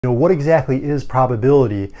What exactly is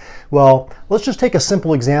probability? Well, let's just take a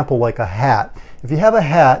simple example like a hat. If you have a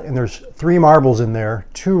hat and there's 3 marbles in there,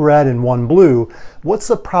 2 red and 1 blue, what's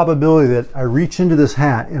the probability that I reach into this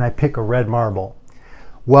hat and I pick a red marble?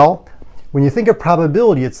 Well, when you think of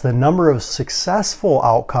probability, it's the number of successful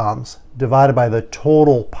outcomes divided by the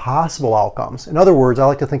total possible outcomes. In other words, I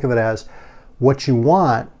like to think of it as what you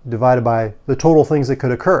want divided by the total things that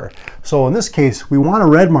could occur. So in this case, we want a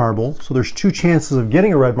red marble, so there's 2 chances of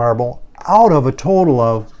getting a red marble out of a total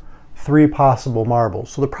of 3 possible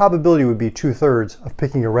marbles. So the probability would be 2/3 of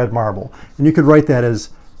picking a red marble. And you could write that as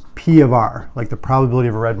P of R, like the probability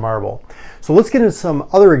of a red marble. So let's get into some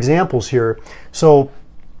other examples here. So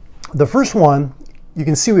the first one, you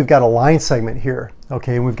can see we've got a line segment here,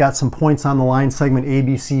 okay, and we've got some points on the line segment A,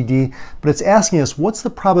 B, C, D, but it's asking us what's the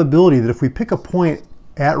probability that if we pick a point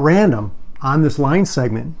at random on this line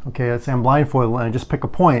segment, okay, let's say I'm blindfolded and I just pick a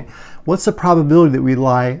point, what's the probability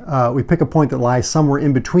that we pick a point that lies somewhere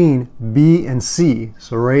in between B and C,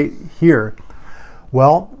 so right here.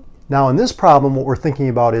 Well, now in this problem, what we're thinking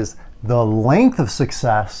about is the length of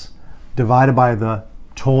success divided by the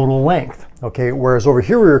total length. Okay, whereas over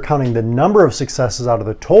here we were counting the number of successes out of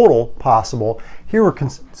the total possible. Here we're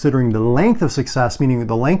considering the length of success, meaning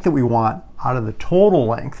the length that we want out of the total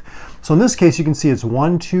length. So in this case, you can see it's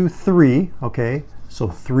 1, 2, 3, okay, so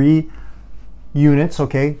 3 units,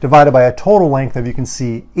 okay, divided by a total length of, you can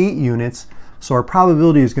see, 8 units. So our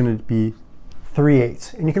probability is going to be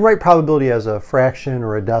 3/8. And you can write probability as a fraction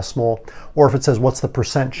or a decimal, or if it says what's the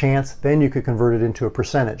percent chance, then you could convert it into a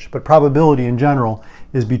percentage. But probability in general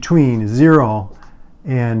is between 0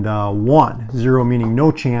 and 1. 0 meaning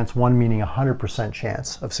no chance, 1 meaning 100%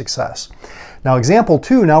 chance of success. Now example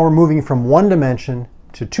 2, now we're moving from 1 dimension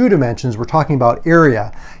to 2 dimensions. We're talking about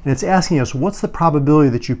area, and it's asking us what's the probability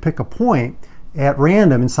that you pick a point at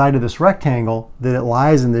random inside of this rectangle that it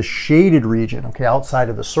lies in this shaded region, okay, outside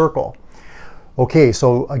of the circle. Okay,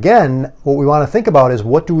 so again, what we want to think about is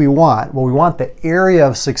what do we want? Well, we want the area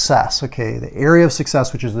of success, okay? The area of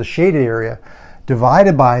success, which is the shaded area,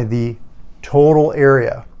 divided by the total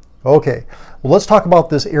area. Okay, well, let's talk about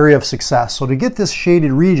this area of success. So to get this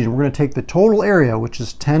shaded region, we're going to take the total area, which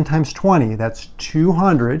is 10 times 20, that's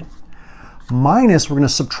 200, minus, we're going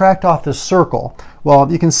to subtract off this circle. Well,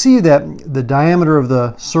 you can see that the diameter of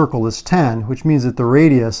the circle is 10, which means that the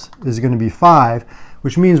radius is going to be 5,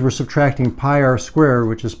 which means we're subtracting pi r squared,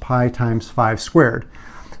 which is pi times 5 squared.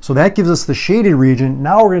 So that gives us the shaded region.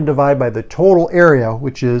 Now we're going to divide by the total area,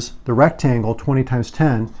 which is the rectangle, 20 times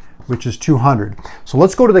 10, which is 200. So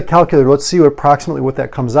let's go to the calculator. Let's see approximately what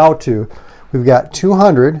that comes out to. We've got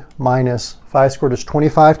 200 minus 5 squared is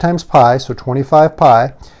 25 times pi, so 25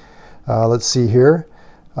 pi. Let's see here.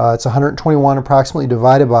 It's 121 approximately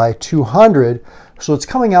divided by 200. So it's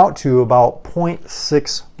coming out to about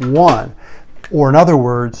 0.61. Or in other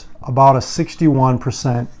words, about a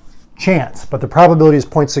 61% chance, but the probability is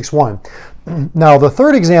 0.61. Now the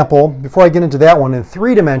third example, before I get into that one, in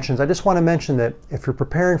 3 dimensions, I just want to mention that if you're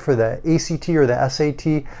preparing for the ACT or the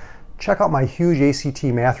SAT, check out my huge ACT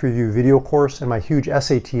Math Review video course and my huge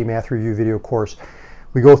SAT Math Review video course.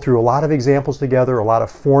 We go through a lot of examples together, a lot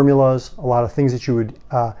of formulas, a lot of things that you would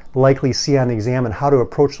likely see on the exam and how to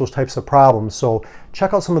approach those types of problems. So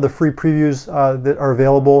check out some of the free previews that are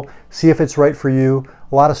available. See if it's right for you.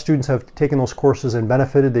 A lot of students have taken those courses and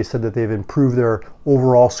benefited. They said that they've improved their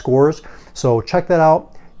overall scores. So check that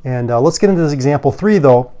out. And let's get into this example 3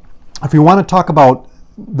 though. If we want to talk about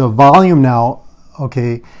the volume now,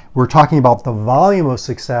 okay, we're talking about the volume of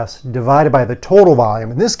success divided by the total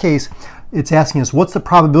volume. In this case, it's asking us what's the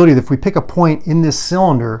probability that if we pick a point in this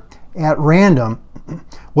cylinder at random,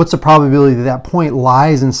 what's the probability that that point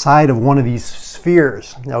lies inside of one of these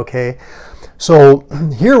spheres, okay? So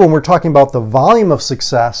here when we're talking about the volume of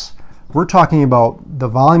success, we're talking about the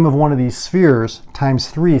volume of one of these spheres times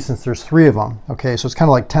 3 since there's 3 of them, okay? So it's kind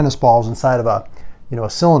of like tennis balls inside of a, a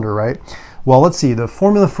cylinder, right? Well, let's see, the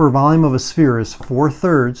formula for volume of a sphere is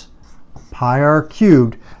 4/3 pi r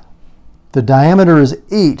cubed. The diameter is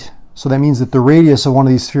 8. So that means that the radius of one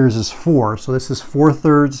of these spheres is 4. So this is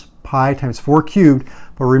 4/3 pi times 4 cubed.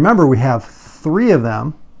 But remember, we have 3 of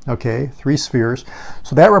them, okay, 3 spheres.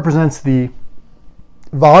 So that represents the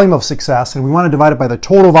volume of success. And we want to divide it by the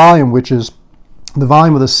total volume, which is the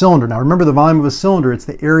volume of the cylinder. Now remember, the volume of a cylinder, it's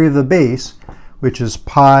the area of the base, which is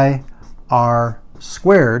pi r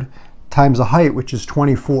squared, times the height, which is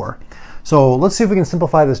 24. So let's see if we can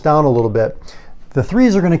simplify this down a little bit. The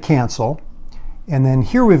 3's are going to cancel. And then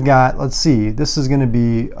here we've got, let's see, this is going to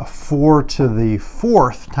be a 4 to the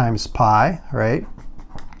 4th times pi, right?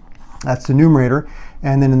 That's the numerator.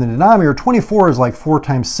 And then in the denominator, 24 is like 4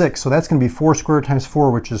 times 6. So that's going to be 4 squared times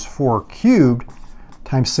 4, which is 4 cubed,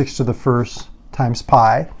 times 6 to the first times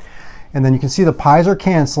pi. And then you can see the pi's are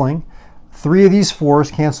canceling. 3 of these 4's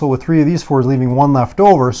cancel with 3 of these 4's, leaving 1 left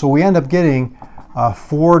over. So we end up getting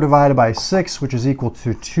 4 divided by 6, which is equal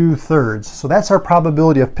to 2/3. So that's our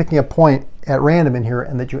probability of picking a point at random in here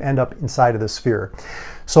and that you end up inside of the sphere.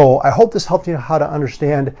 So I hope this helped you how to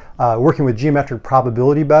understand working with geometric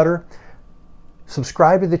probability better.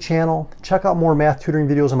 Subscribe to the channel. Check out more math tutoring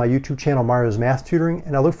videos on my YouTube channel, Mario's Math Tutoring,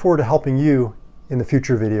 and I look forward to helping you in the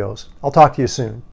future videos. I'll talk to you soon.